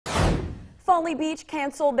Folly Beach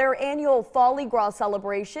canceled their annual Folly Gras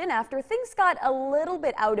celebration after things got a little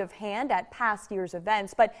bit out of hand at past year's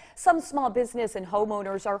events, but some small business and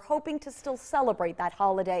homeowners are hoping to still celebrate that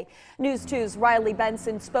holiday. News 2's Riley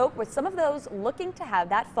Benson spoke with some of those looking to have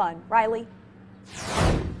that fun. Riley.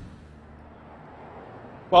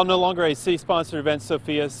 While no longer a city-sponsored event,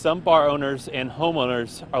 Sophia, some bar owners and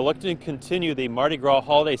homeowners are looking to continue the Mardi Gras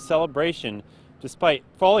holiday celebration despite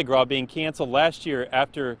Folly Gras being canceled last year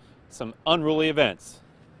after some unruly events.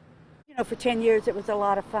 You know, for 10 years it was a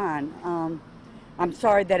lot of fun. I'm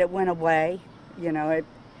sorry that it went away. You know,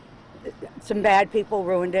 some bad people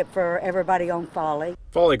ruined it for everybody on Folly.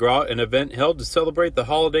 Folly Gras, an event held to celebrate the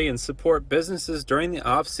holiday and support businesses during the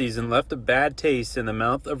off-season, left a bad taste in the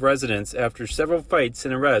mouth of residents after several fights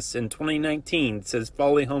and arrests in 2019, says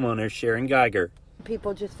Folly homeowner Sharon Geiger.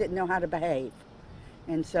 People just didn't know how to behave,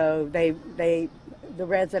 and so the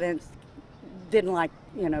residents didn't like,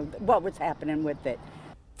 you know, what was happening with it.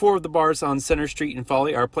 4 of the bars on Center Street in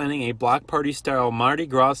Folly are planning a block party-style Mardi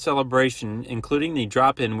Gras celebration, including the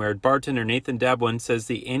drop-in where bartender Nathan Dabwin says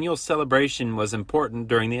the annual celebration was important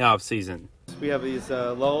during the off-season. We have these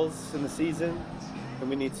lulls in the season, and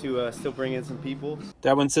we need to still bring in some people.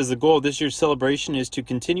 Dabwin says the goal of this year's celebration is to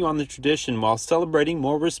continue on the tradition while celebrating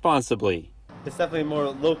more responsibly. It's definitely a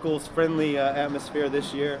more locals-friendly atmosphere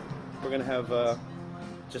this year. We're going to have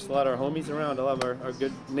just a lot of our homies around, a lot of our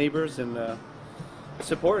good neighbors, and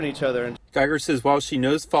supporting each other. Geiger says while she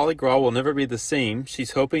knows Folly Gras will never be the same,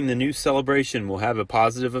 she's hoping the new celebration will have a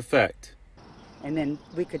positive effect. And then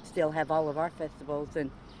we could still have all of our festivals and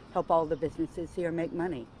help all the businesses here make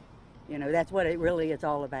money. You know, that's what it really is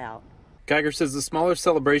all about. Geiger says the smaller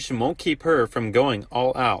celebration won't keep her from going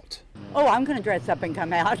all out. Oh, I'm going to dress up and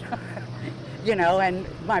come out. You know, and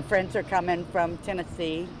my friends are coming from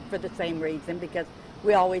Tennessee for the same reason, because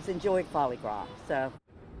we always enjoyed Folly Gras. So.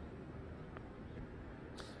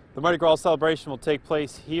 The Mardi Gras celebration will take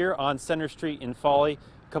place here on Center Street in Folly.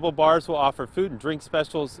 A couple bars will offer food and drink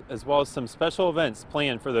specials, as well as some special events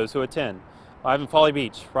planned for those who attend. Live in Folly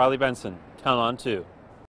Beach, Riley Benson, Count on 2.